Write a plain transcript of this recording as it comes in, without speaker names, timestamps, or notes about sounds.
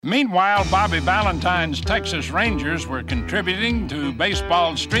Meanwhile, Bobby Valentine's Texas Rangers were contributing to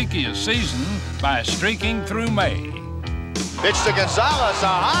baseball's streakiest season by streaking through May. Pitch to Gonzalez, a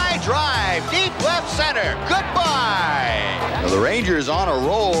high drive, deep left center. Goodbye. Now the Rangers on a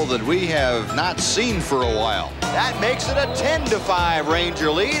roll that we have not seen for a while. That makes it a 10-5 Ranger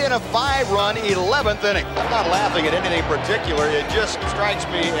lead in a 5-run 11th inning. I'm not laughing at anything particular. It just strikes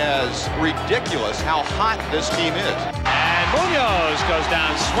me as ridiculous how hot this team is. And Munoz goes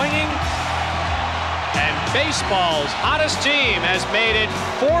down swinging. And baseball's hottest team has made it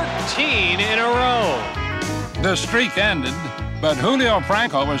 14 in a row. The streak ended, but Julio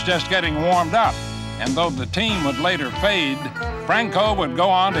Franco was just getting warmed up. And though the team would later fade, Franco would go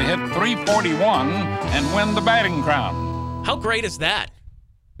on to hit .341 and win the batting crown. How great is that?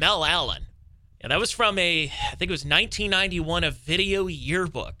 Mel Allen. Yeah, that was from I think it was 1991, a video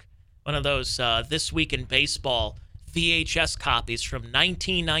yearbook. One of those This Week in Baseball VHS copies from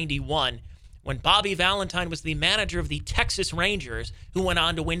 1991, when Bobby Valentine was the manager of the Texas Rangers, who went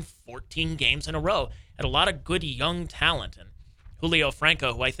on to win 14 games in a row. Had a lot of good young talent. And Julio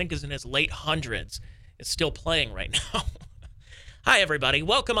Franco, who I think is in his late hundreds, is still playing right now. Hi, everybody.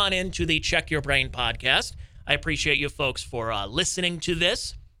 Welcome on into the Check Your Brain podcast. I appreciate you folks for listening to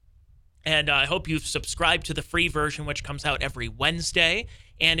this. And I hope you've subscribed to the free version, which comes out every Wednesday.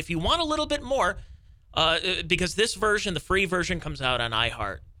 And if you want a little bit more, because this version, the free version, comes out on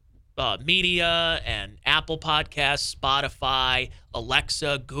iHeart Media and Apple Podcasts, Spotify,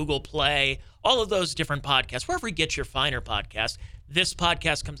 Alexa, Google Play, all of those different podcasts, wherever you get your finer podcasts. This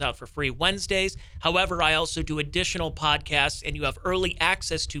podcast comes out for free Wednesdays. However, I also do additional podcasts, and you have early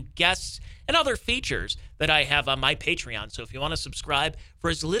access to guests and other features that I have on my Patreon. So if you want to subscribe for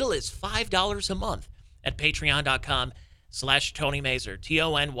as little as $5 a month at patreon.com/Tony Mazur,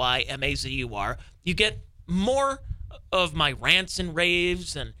 TonyMazur, you get more of my rants and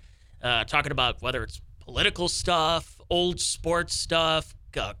raves and talking about whether it's political stuff, old sports stuff,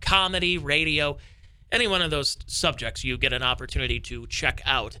 comedy, radio, any one of those subjects you get an opportunity to check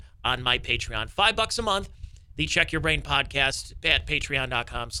out on my Patreon. $5 a month, the Check Your Brain podcast at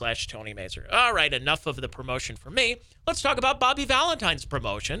patreon.com/Tony Mazur. All right, enough of the promotion for me. Let's talk about Bobby Valentine's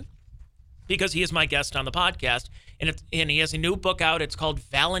promotion, because he is my guest on the podcast, and he has a new book out. It's called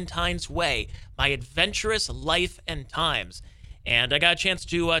Valentine's Way, My Adventurous Life and Times. And I got a chance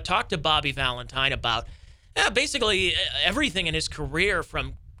to talk to Bobby Valentine about basically everything in his career,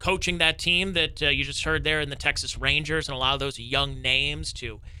 from coaching that team that you just heard there in the Texas Rangers and a lot of those young names,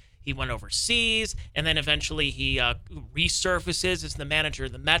 to he went overseas, and then eventually he resurfaces as the manager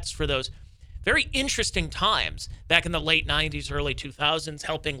of the Mets for those very interesting times back in the late 90s, early 2000s,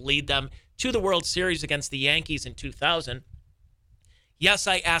 helping lead them to the World Series against the Yankees in 2000. Yes,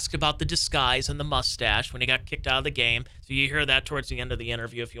 I asked about the disguise and the mustache when he got kicked out of the game. So you hear that towards the end of the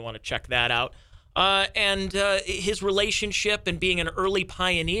interview if you want to check that out. And his relationship and being an early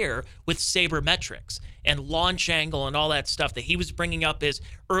pioneer with sabermetrics and launch angle and all that stuff that he was bringing up as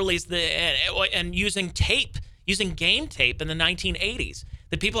early as and using game tape in the 1980s.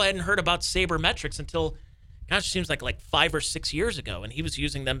 That people hadn't heard about sabermetrics until, gosh, it seems like 5 or 6 years ago, and he was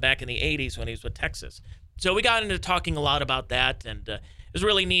using them back in the 80s when he was with Texas. So we got into talking a lot about that, and it was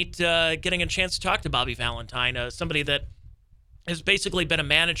really neat getting a chance to talk to Bobby Valentine, somebody that has basically been a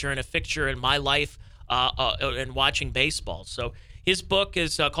manager and a fixture in my life and watching baseball. So his book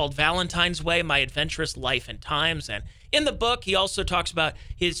is called Valentine's Way, My Adventurous Life and Times. And in the book, he also talks about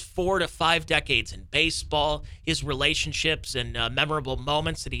his 4 to 5 decades in baseball, his relationships and memorable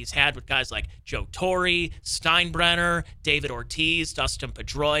moments that he's had with guys like Joe Torre, Steinbrenner, David Ortiz, Dustin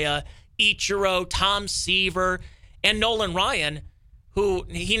Pedroia, Ichiro, Tom Seaver, and Nolan Ryan, who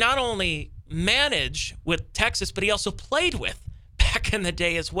he not only managed with Texas, but he also played with back in the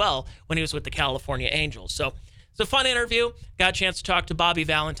day as well when he was with the California Angels. So it's a fun interview. Got a chance to talk to Bobby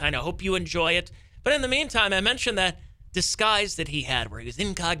Valentine. I hope you enjoy it. But in the meantime, I mentioned that disguise that he had where he was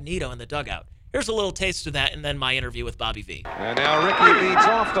incognito in the dugout. Here's a little taste of that, and then my interview with Bobby V. And now Ricky leads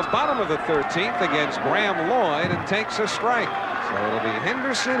off the bottom of the 13th against Graham Lloyd and takes a strike. So it'll be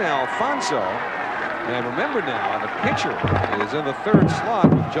Henderson, Alfonso. And remember now, the pitcher is in the third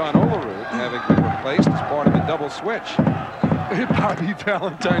slot with John Olerud having been replaced as part of the double switch. Bobby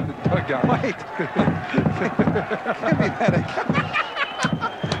Valentine, the dugout. Wait. Give me that again.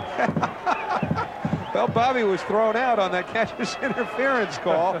 Well, Bobby was thrown out on that catcher's interference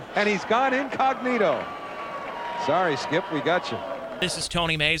call, and he's gone incognito. Sorry, Skip, we got you. This is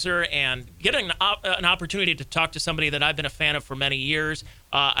Tony Mazur, and getting an opportunity to talk to somebody that I've been a fan of for many years.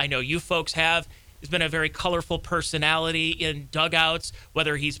 I know you folks have. He's been a very colorful personality in dugouts,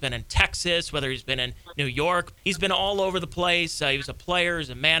 whether he's been in Texas, whether he's been in New York. He's been all over the place. He was a player,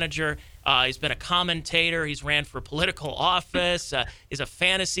 he's a manager. He's been a commentator. He's ran for political office. He's a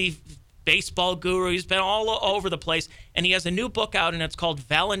fantasy baseball guru. He's been all over the place. And he has a new book out, and it's called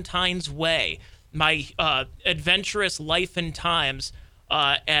Valentine's Way, My Adventurous Life and Times.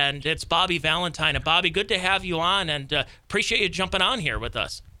 And it's Bobby Valentine. And Bobby, good to have you on, and appreciate you jumping on here with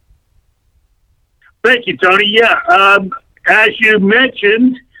us. Thank you, Tony. Yeah, as you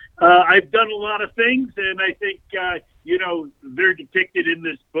mentioned, I've done a lot of things, and I think, they're depicted in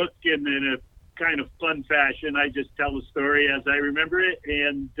this book in a kind of fun fashion. I just tell the story as I remember it,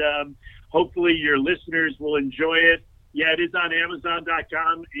 and hopefully your listeners will enjoy it. Yeah, it is on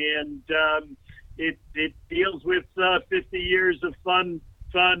Amazon.com, and it deals with 50 years of fun.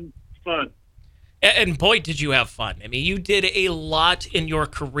 And boy, did you have fun. I mean, you did a lot in your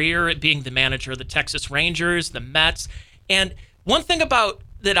career being the manager of the Texas Rangers, the Mets. And one thing about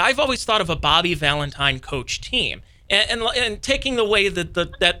that I've always thought of a Bobby Valentine coach team, and taking away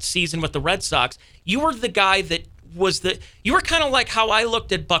that season with the Red Sox, you were the guy that you were kind of like how I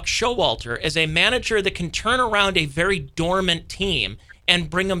looked at Buck Showalter as a manager that can turn around a very dormant team and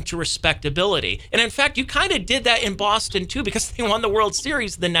bring them to respectability. And in fact, you kind of did that in Boston too, because they won the World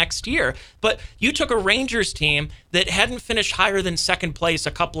Series the next year. But you took a Rangers team that hadn't finished higher than second place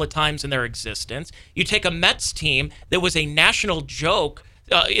a couple of times in their existence. You take a Mets team that was a national joke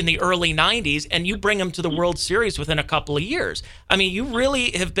in the early 90s, and you bring them to the World Series within a couple of years. I mean, you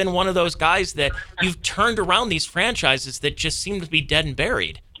really have been one of those guys that you've turned around these franchises that just seem to be dead and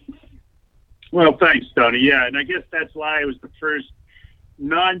buried. Well, thanks, Tony. Yeah, and I guess that's why I was the first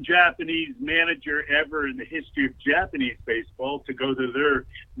non-Japanese manager ever in the history of Japanese baseball to go to their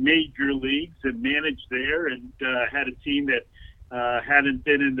major leagues and manage there, and had a team that hadn't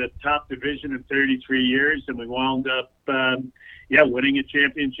been in the top division in 33 years, and we wound up winning a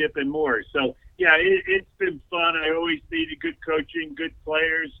championship and more. So yeah, it's been fun. I always needed good coaching, good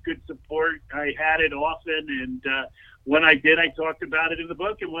players, good support. I had it often, and when I did, I talked about it in the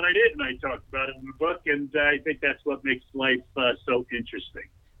book, and when I didn't, I talked about it in the book, and I think that's what makes life so interesting.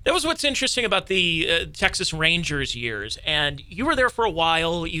 That was what's interesting about the Texas Rangers years, and you were there for a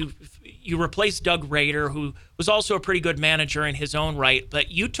while. You replaced Doug Rader, who was also a pretty good manager in his own right,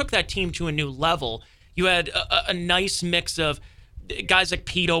 but you took that team to a new level. You had a nice mix of guys like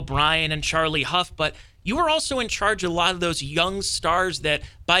Pete O'Brien and Charlie Huff, but you were also in charge of a lot of those young stars that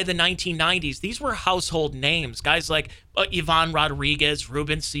by the 1990s, these were household names. Guys like Ivan Rodriguez,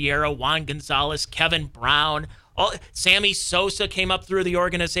 Ruben Sierra, Juan Gonzalez, Kevin Brown, Sammy Sosa came up through the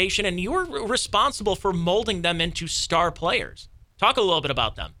organization, and you were responsible for molding them into star players. Talk a little bit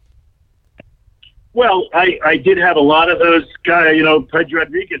about them. Well, I did have a lot of those guys, Pudge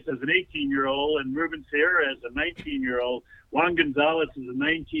Rodriguez as an 18-year-old and Ruben Sierra as a 19-year-old. Juan Gonzalez is a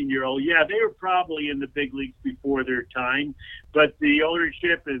 19-year-old. Yeah, they were probably in the big leagues before their time, but the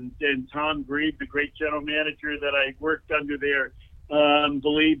ownership and Tom Grieve, the great general manager that I worked under there,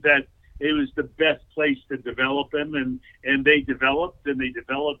 believed that it was the best place to develop them, and they developed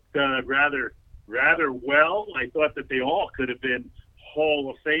rather well. I thought that they all could have been Hall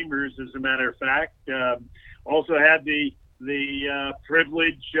of Famers, as a matter of fact. Also had the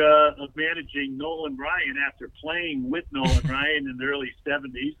privilege of managing Nolan Ryan after playing with Nolan Ryan in the early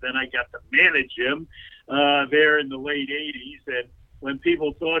 70s. Then I got to manage him there in the late 80s. And when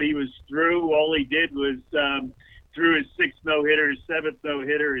people thought he was through, all he did was threw his 6th no-hitter, his 7th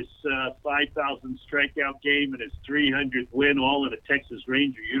no-hitter, his 5,000 strikeout game, and his 300th win, all in a Texas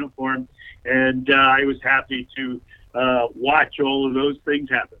Ranger uniform. And I was happy to watch all of those things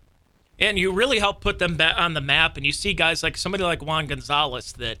happen. And you really helped put them back on the map, and you see guys like somebody like Juan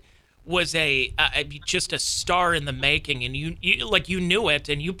Gonzalez that was just a star in the making, and you knew it,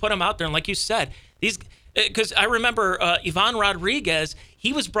 and you put him out there, and like you said, because I remember Ivan Rodriguez,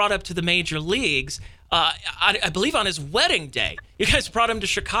 he was brought up to the major leagues, I believe on his wedding day. You guys brought him to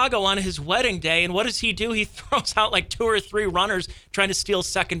Chicago on his wedding day, and what does he do? He throws out like 2 or 3 runners trying to steal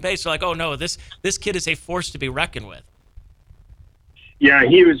second base. They're like, oh no, this kid is a force to be reckoned with. Yeah,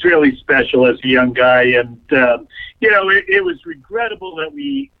 he was really special as a young guy, and it was regrettable that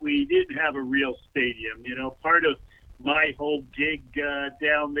we didn't have a real stadium. Part of my whole gig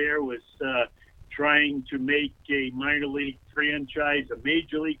down there was trying to make a minor league franchise a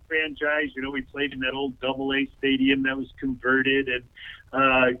major league franchise. We played in that old AA stadium that was converted, and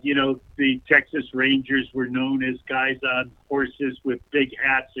the Texas Rangers were known as guys on horses with big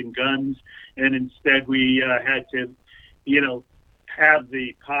hats and guns, and instead we had to have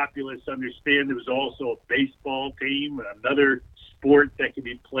the populace understand there was also a baseball team, another sport that can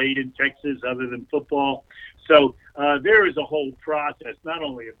be played in Texas other than football. So there is a whole process, not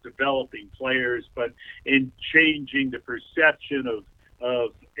only of developing players, but in changing the perception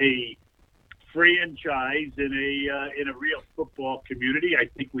of a franchise in a real football community. I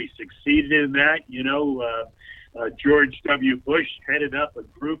think we succeeded in that. George W. Bush headed up a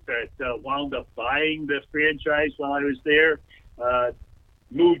group that wound up buying the franchise while I was there,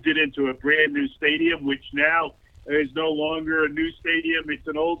 moved it into a brand new stadium, which now is no longer a new stadium. It's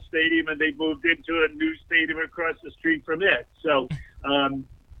an old stadium, and they moved into a new stadium across the street from it. So,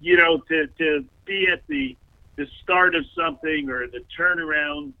 to be at the start of something or the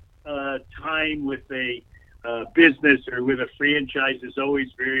turnaround time with a business or with a franchise is always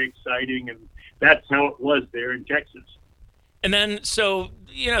very exciting, and that's how it was there in Texas. And then, so,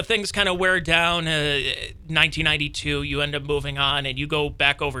 things kind of wear down. 1992, you end up moving on, and you go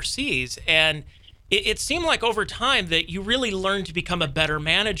back overseas. And it seemed like over time that you really learned to become a better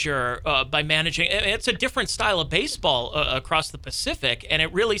manager by managing. It's a different style of baseball across the Pacific, and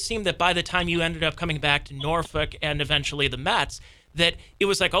it really seemed that by the time you ended up coming back to Norfolk and eventually the Mets, that it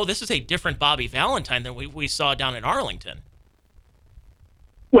was like, oh, this is a different Bobby Valentine than we saw down in Arlington.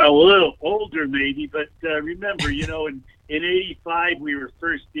 Well, a little older maybe, but remember, in 85, we were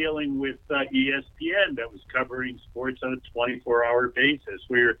first dealing with ESPN that was covering sports on a 24-hour basis.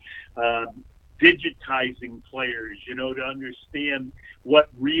 We were digitizing players, to understand what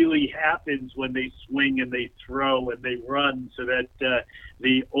really happens when they swing and they throw and they run, so that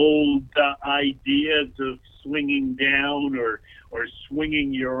the old ideas of swinging down or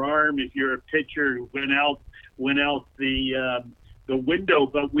swinging your arm if you're a pitcher went out the window.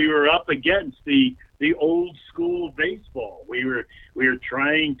 But we were up against the old school baseball. We were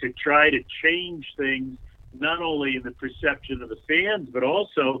trying to change things, not only in the perception of the fans, but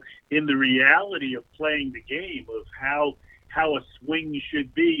also in the reality of playing the game, of how a swing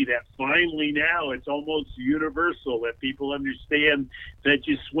should be. That finally now it's almost universal, that people understand that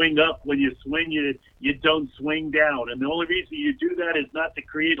you swing up when you swing, you don't swing down. And the only reason you do that is not to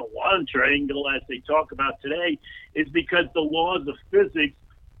create a lawn triangle, as they talk about today, is because the laws of physics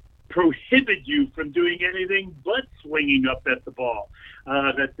prohibit you from doing anything but swinging up at the ball.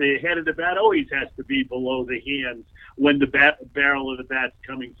 That the head of the bat always has to be below the hands when the barrel of the bat's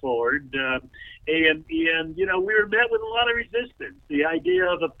coming forward. And we were met with a lot of resistance. The idea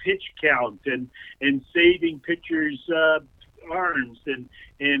of a pitch count and saving pitchers' arms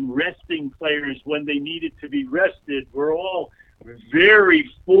and resting players when they needed to be rested were all very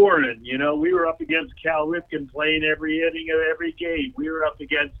foreign. We were up against Cal Ripken playing every inning of every game. We were up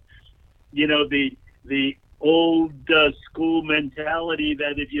against the old school mentality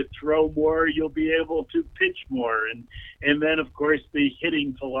that if you throw more, you'll be able to pitch more. And then, of course, the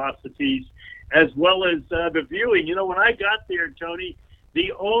hitting philosophies, as well as the viewing. When I got there, Tony,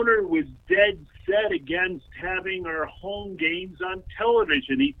 the owner was dead set against having our home games on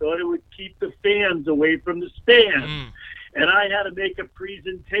television. He thought it would keep the fans away from the stands. And I had to make a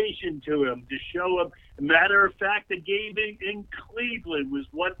presentation to him to show him. Matter of fact, the game in Cleveland was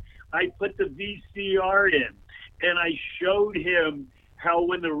what I put the VCR in, and I showed him how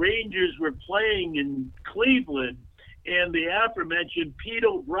when the Rangers were playing in Cleveland and the aforementioned Pete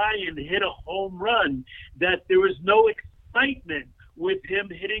O'Brien hit a home run, that there was no excitement with him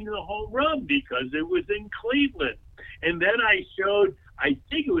hitting the home run because it was in Cleveland. And then I showed, I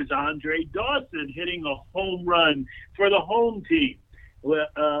think it was Andre Dawson hitting a home run for the home team.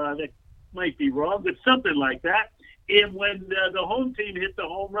 That might be wrong, but something like that. And when the home team hit the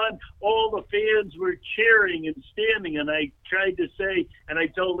home run, all the fans were cheering and standing. And I tried to say, and I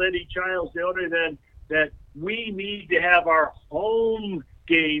told Eddie Childs, the owner, then, that we need to have our home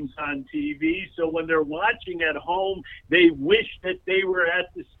games on TV, so when they're watching at home, they wish that they were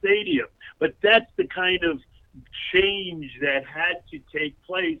at the stadium. But that's the kind of change that had to take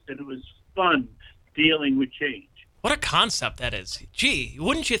place, and it was fun dealing with change. What a concept that is. Gee,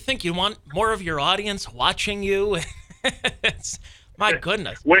 wouldn't you think you want more of your audience watching you? My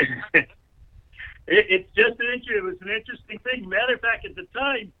goodness. It was an interesting thing. Matter of fact, at the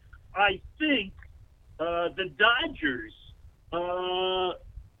time, I think the Dodgers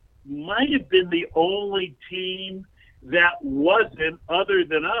might have been the only team that wasn't, other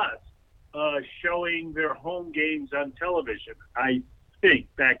than us, showing their home games on television. I think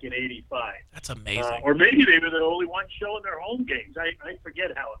back in '85. That's amazing. Or maybe they were the only ones showing their home games. I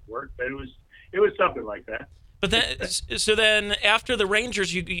forget how it worked, but it was something like that. But then after the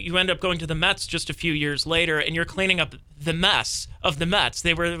Rangers, you end up going to the Mets just a few years later, and you're cleaning up the mess of the Mets.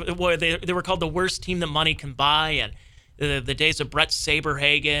 They were called the worst team that money can buy, and the days of Brett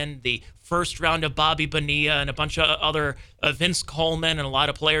Saberhagen, the first round of Bobby Bonilla, and a bunch of other Vince Coleman, and a lot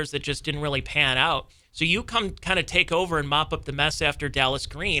of players that just didn't really pan out. So you come kind of take over and mop up the mess after Dallas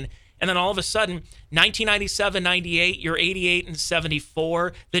Green. And then all of a sudden, 1997, 98, you're 88 and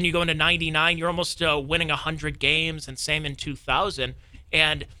 74. Then you go into 99, you're almost winning 100 games, and same in 2000.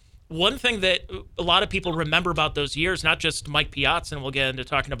 And one thing that a lot of people remember about those years, not just Mike Piazza, and we'll get into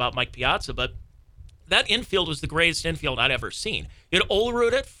talking about Mike Piazza, but that infield was the greatest infield I'd ever seen. You had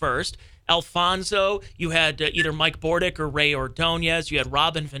Olerud at first, Alfonso, you had either Mike Bordick or Ray Ordonez, you had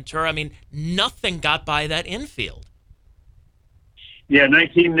Robin Ventura. I mean, nothing got by that infield. Yeah,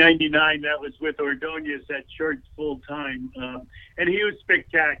 1999, that was with Ordonez at short full time. And he was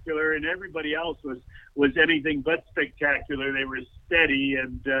spectacular, and everybody else was anything but spectacular. They were steady,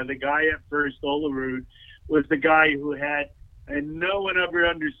 and the guy at first, Olerud, was the guy who had, and no one ever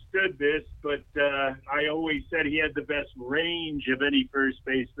understood this, but I always said he had the best range of any first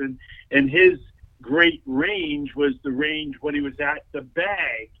baseman, and his great range was the range when he was at the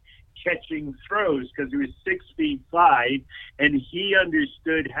bag catching throws, because he was 6'5", and he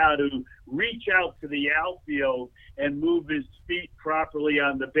understood how to reach out to the outfield and move his feet properly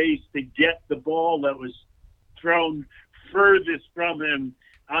on the base to get the ball that was thrown furthest from him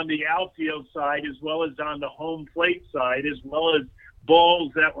on the outfield side, as well as on the home plate side, as well as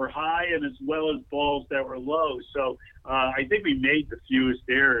balls that were high and as well as balls that were low. So I think we made the fewest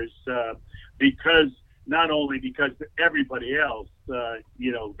errors because not only because everybody else,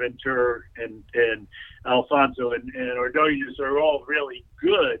 Ventura and Alfonso and Ordonez are all really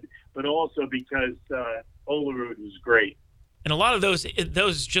good, but also because Olerud was great. And a lot of those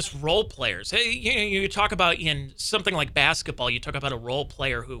just role players. Hey, you talk about in something like basketball, you talk about a role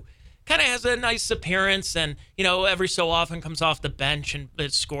player who kind of has a nice appearance and, every so often comes off the bench and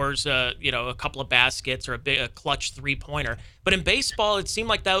scores, a couple of baskets or a clutch three-pointer. But in baseball, it seemed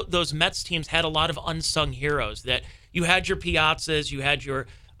like those Mets teams had a lot of unsung heroes, that you had your Piazzas, you had your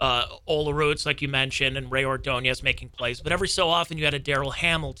Oleruds, like you mentioned, and Ray Ordonez making plays. But every so often, you had a Darryl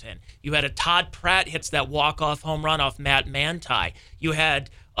Hamilton. You had a Todd Pratt hits that walk-off home run off Matt Manti. You had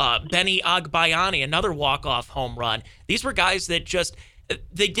Benny Agbayani, another walk-off home run. These were guys that just...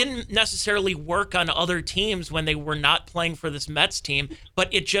 they didn't necessarily work on other teams when they were not playing for this Mets team, but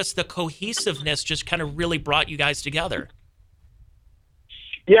the cohesiveness just kind of really brought you guys together.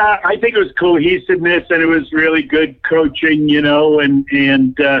 Yeah, I think it was cohesiveness, and it was really good coaching, and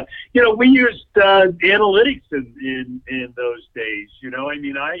we used analytics in those days.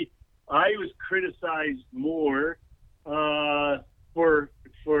 I was criticized more for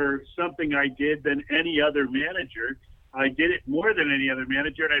something I did than any other manager. I did it more than any other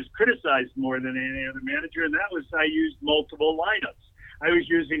manager, and I was criticized more than any other manager, and that was I used multiple lineups. I was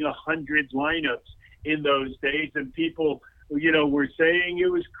using 100 lineups in those days, and people, were saying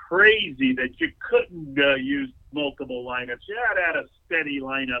it was crazy that you couldn't use multiple lineups. You had to have a steady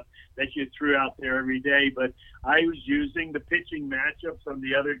lineup that you threw out there every day, but I was using the pitching matchups from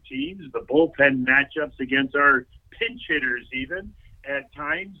the other teams, the bullpen matchups against our pinch hitters even at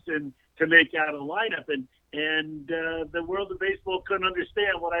times, and to make out a lineup. And the world of baseball couldn't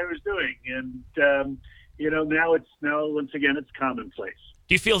understand what I was doing. And, now once again, it's commonplace.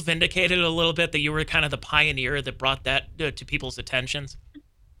 Do you feel vindicated a little bit that you were kind of the pioneer that brought that to people's attentions?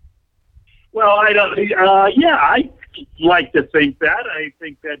 Well, I don't. I like to think that. I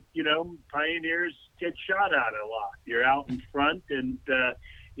think that, pioneers get shot at a lot. You're out in front, and, to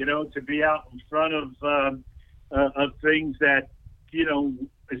be out in front of things that,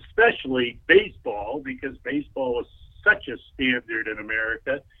 especially baseball, because baseball is such a standard in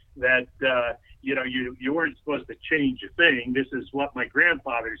America that, you weren't supposed to change a thing. This is what my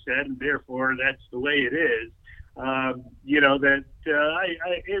grandfather said, and therefore that's the way it is.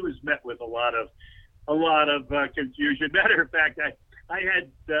 It was met with a lot of confusion. Matter of fact, I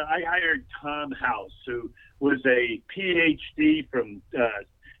hired Tom House, who was a PhD from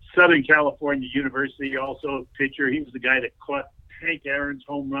Southern California University, also a pitcher. He was the guy that caught Hank Aaron's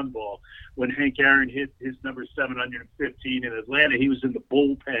home run ball when Hank Aaron hit his number 715 in Atlanta. He was in the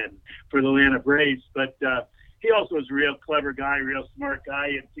bullpen for the Atlanta Braves, but he also was a real clever guy, real smart guy,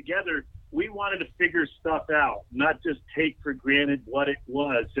 and together we wanted to figure stuff out, not just take for granted what it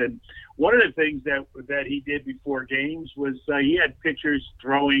was. And one of the things that he did before games was he had pitchers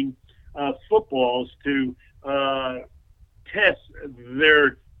throwing footballs to test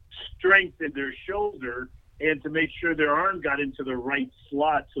their strength in their shoulder and to make sure their arm got into the right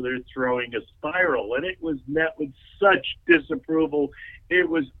slot so they're throwing a spiral. And it was met with such disapproval. It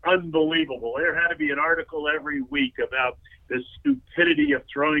was unbelievable. There had to be an article every week about the stupidity of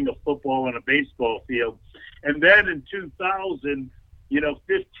throwing a football on a baseball field. And then in 2000,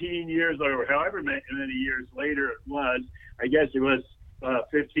 15 years or however many years later it was, I guess it was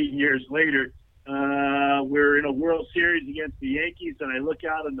 15 years later, we're in a World Series against the Yankees, and I look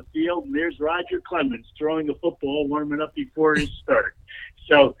out on the field, and there's Roger Clemens throwing a football, warming up before his start.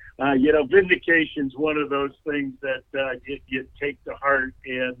 So, vindication's one of those things that you take to heart,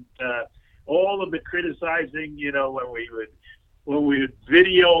 and all of the criticizing, when we would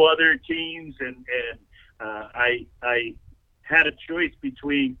video other teams, and I had a choice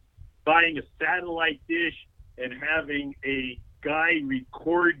between buying a satellite dish and having a guy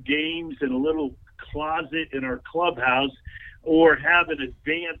record games in a little closet in our clubhouse, or have an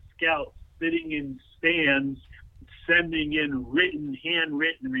advanced scout sitting in stands sending in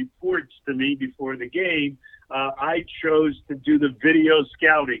handwritten reports to me before the game. I chose to do the video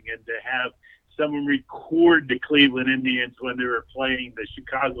scouting and to have someone record the Cleveland Indians when they were playing the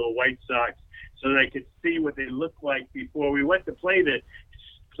Chicago White Sox so that I could see what they looked like before we went to play the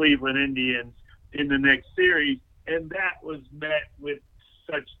Cleveland Indians in the next series. And that was met with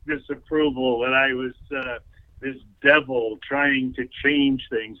such disapproval, and I was this devil trying to change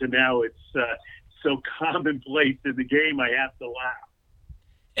things, and now it's so commonplace in the game, I have to laugh.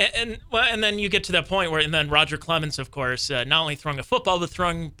 And then you get to that point where, and then Roger Clemens, of course, not only throwing a football, but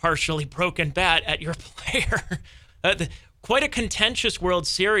throwing partially broken bat at your player. Quite a contentious World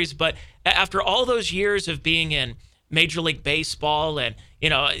Series, but after all those years of being in Major League Baseball and,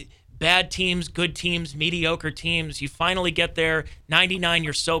 bad teams, good teams, mediocre teams, you finally get there. 99,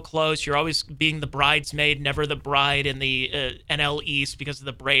 you're so close. You're always being the bridesmaid, never the bride in the NL East because of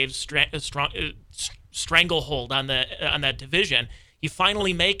the Braves' stranglehold on that division. You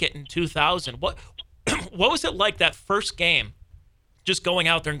finally make it in 2000. What was it like that first game, just going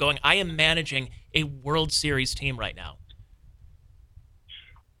out there and going, I am managing a World Series team right now?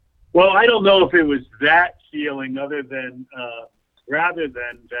 Well, I don't know if it was that feeling rather than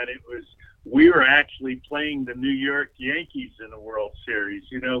that it was we were actually playing the New York Yankees in the World Series.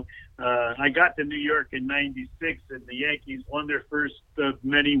 I got to New York in '96, and the Yankees won their first of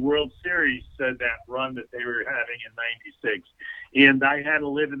many World Series, that run that they were having in '96. And I had to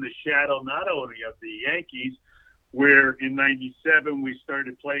live in the shadow not only of the Yankees, where in '97 we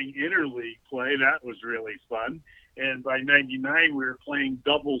started playing interleague play. That was really fun. And by '99, we were playing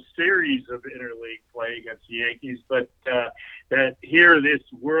double series of interleague play against the Yankees. But that here, this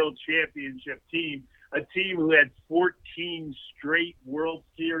World Championship team, a team who had 14 straight World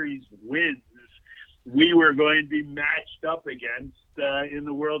Series wins, we were going to be matched up against in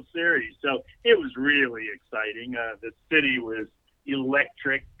the World Series. So it was really exciting. The city was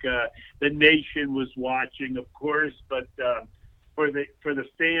electric. The nation was watching, of course, but for the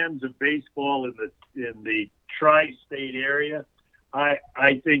fans of baseball in the tri-state area,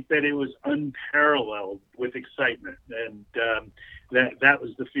 I think that it was unparalleled with excitement, and that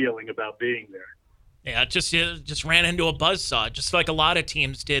was the feeling about being there. Yeah, just ran into a buzzsaw, just like a lot of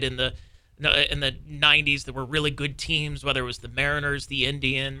teams did in the 90s. There were really good teams, whether it was the Mariners, the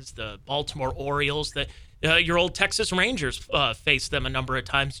Indians, the Baltimore Orioles. Your old Texas Rangers faced them a number of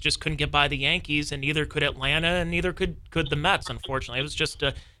times, just couldn't get by the Yankees, and neither could Atlanta, and neither could the Mets, unfortunately. It was just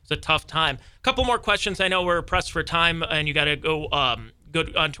a tough time. A couple more questions. I know we're pressed for time, and you got to go on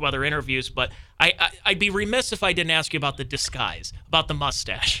to other interviews, but I'd be remiss if I didn't ask you about the disguise, about the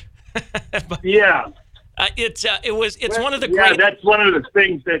mustache. Yeah. It's one of the great... Yeah, that's one of the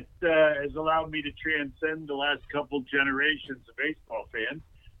things that has allowed me to transcend the last couple generations of baseball fans.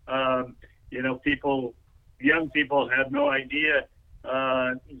 Young people have no idea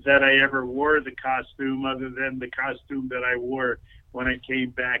that I ever wore the costume other than the costume that I wore when I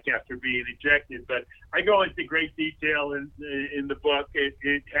came back after being ejected. But I go into great detail in the book.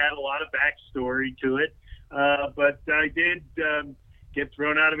 It had a lot of backstory to it. But I did get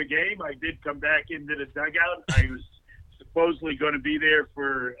thrown out of a game. I did come back into the dugout. I was supposedly going to be there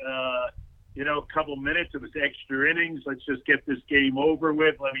for a couple minutes. It was extra innings. Let's just get this game over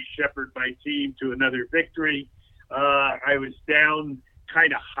with. Let me shepherd my team to another victory. I was down,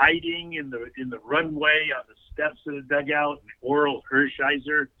 kind of hiding in the runway on the steps of the dugout. And Oral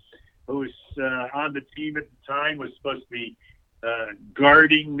Hershiser, who was on the team at the time, was supposed to be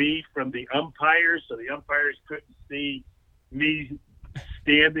guarding me from the umpires, so the umpires couldn't see me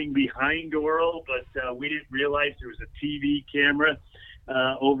standing behind Oral, but we didn't realize there was a TV camera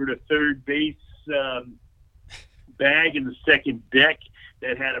over the third base bag in the second deck.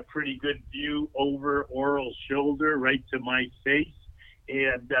 that had a pretty good view over Oral's shoulder right to my face.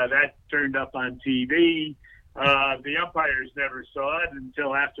 And that turned up on TV. The umpires never saw it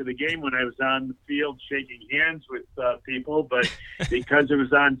until after the game when I was on the field shaking hands with people. But because it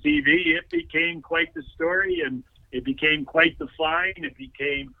was on TV, it became quite the story, and it became quite the fine. It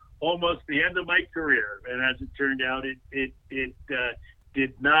became almost the end of my career. And as it turned out, it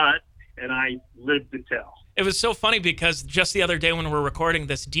did not, and I lived to tell. It was so funny because just the other day when we were recording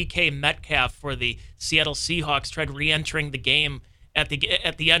this, DK Metcalf for the Seattle Seahawks tried re-entering the game at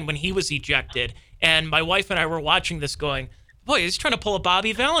the end when he was ejected. And my wife and I were watching this going, boy, he's trying to pull a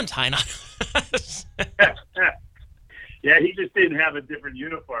Bobby Valentine on us. Yeah, he just didn't have a different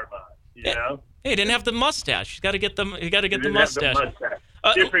uniform on, you know? Hey, he didn't have the mustache. You got to get the mustache.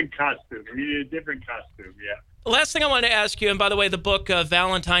 Different costume. He needed a different costume, yeah. Last thing I wanted to ask you, and by the way, the book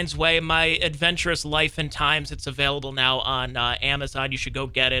Valentine's Way, My Adventurous Life and Times, it's available now on Amazon. You should go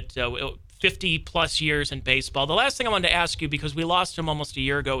get it. 50-plus years in baseball. The last thing I wanted to ask you, because we lost him almost a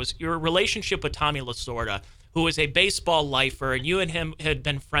year ago, was your relationship with Tommy Lasorda, who is a baseball lifer, and you and him had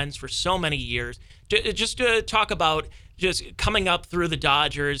been friends for so many years. Just to talk about just coming up through the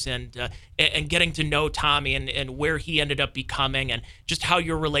Dodgers and getting to know Tommy and where he ended up becoming, and just how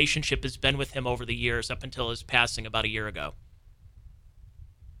your relationship has been with him over the years up until his passing about a year ago.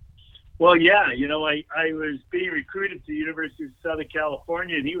 Well, yeah, you know, I was being recruited to the University of Southern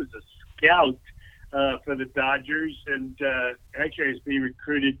California, and he was a scout for the Dodgers, and actually I was being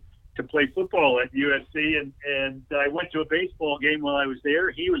recruited to play football at USC, and I went to a baseball game while I was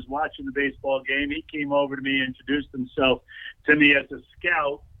there. He was watching the baseball game. He came over to me and introduced himself to me as a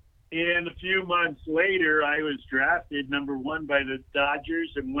scout, and a few months later I was drafted number 1 by the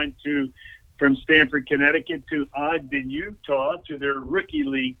Dodgers and went from Stamford, Connecticut to Ogden, Utah, to their rookie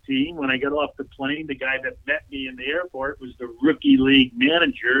league team. When I got off the plane, the guy that met me in the airport was the rookie league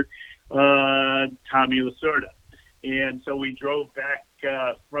manager, Tommy Lasorda. And so we drove back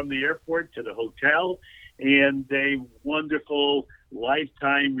from the airport to the hotel, and a wonderful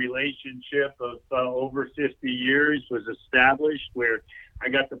lifetime relationship of over 50 years was established, where I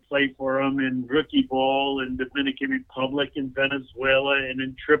got to play for him in rookie ball in Dominican Republic, in Venezuela, and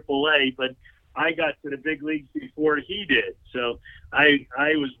in AAA. But I got to the big leagues before he did. So I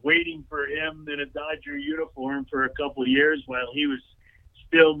was waiting for him in a Dodger uniform for a couple of years while he was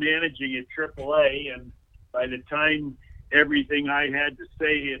still managing at AAA. And by the time everything I had to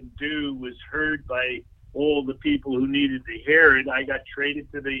say and do was heard by all the people who needed to hear it, I got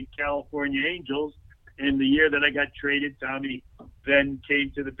traded to the California Angels. And the year that I got traded, Tommy then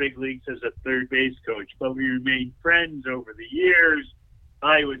came to the big leagues as a third base coach. But we remained friends over the years.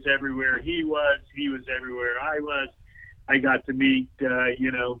 I was everywhere he was everywhere I was. I got to meet,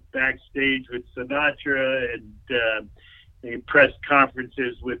 backstage with Sinatra and press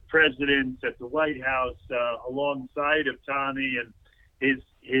conferences with presidents at the White House alongside of Tommy, and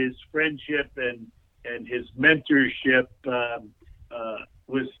his friendship and his mentorship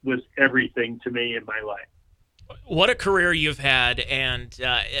was everything to me in my life. What a career you've had, and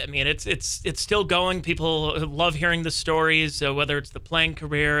I mean, it's still going. People love hearing the stories, whether it's the playing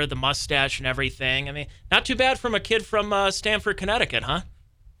career, the mustache, and everything. I mean, not too bad from a kid from Stamford, Connecticut, huh?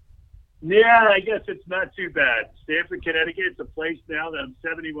 Yeah, I guess it's not too bad. Stamford, Connecticut, it's a place now that I'm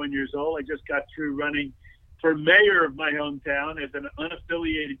 71 years old. I just got through running for mayor of my hometown as an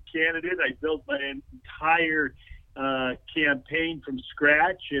unaffiliated candidate. I built my entire campaign from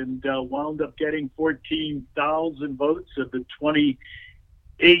scratch and wound up getting 14,000 votes of the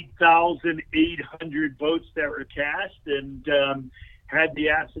 28,800 votes that were cast, and had the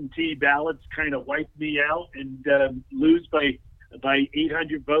absentee ballots kind of wipe me out and lose by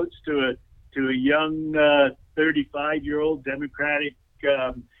 800 votes to a young 35-year-old Democratic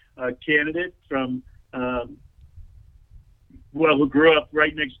candidate from who grew up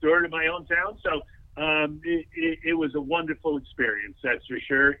right next door to my own town. So it was a wonderful experience, that's for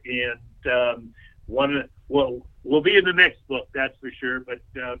sure. And we'll be in the next book, that's for sure, but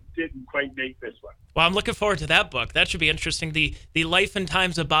didn't quite make this one. Well, I'm looking forward to that book. That should be interesting. The life and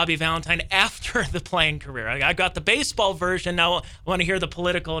times of Bobby Valentine after the playing career. I got the baseball version. Now I want to hear the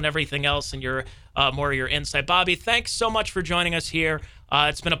political and everything else and your more of your insight. Bobby, thanks so much for joining us here.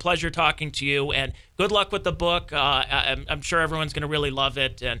 It's been a pleasure talking to you, and good luck with the book. I'm sure everyone's going to really love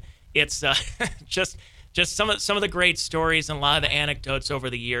it, and it's just some of the great stories and a lot of the anecdotes over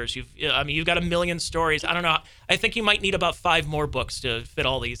the years. You've got a million stories. I don't know. I think you might need about 5 more books to fit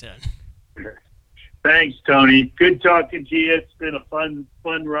all these in. Thanks, Tony. Good talking to you. It's been a fun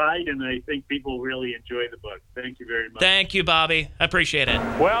ride, and I think people really enjoy the book. Thank you very much. Thank you, Bobby. I appreciate it.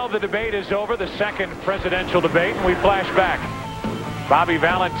 Well, the debate is over, the second presidential debate, and we flash back. Bobby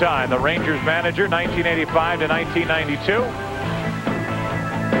Valentine, the Rangers manager, 1985 to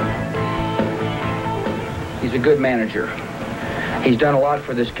 1992. He's a good manager. He's done a lot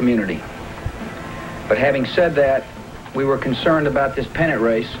for this community. But having said that, we were concerned about this pennant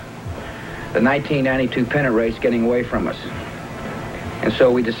race, the 1992 pennant race, getting away from us. And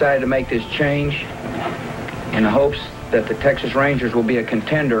so we decided to make this change in the hopes that the Texas Rangers will be a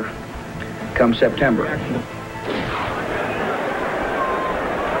contender come September.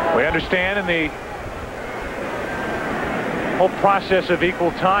 We understand in the whole process of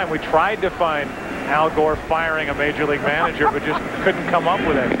equal time, we tried to find Al Gore firing a major league manager, but just couldn't come up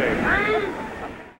with that tape.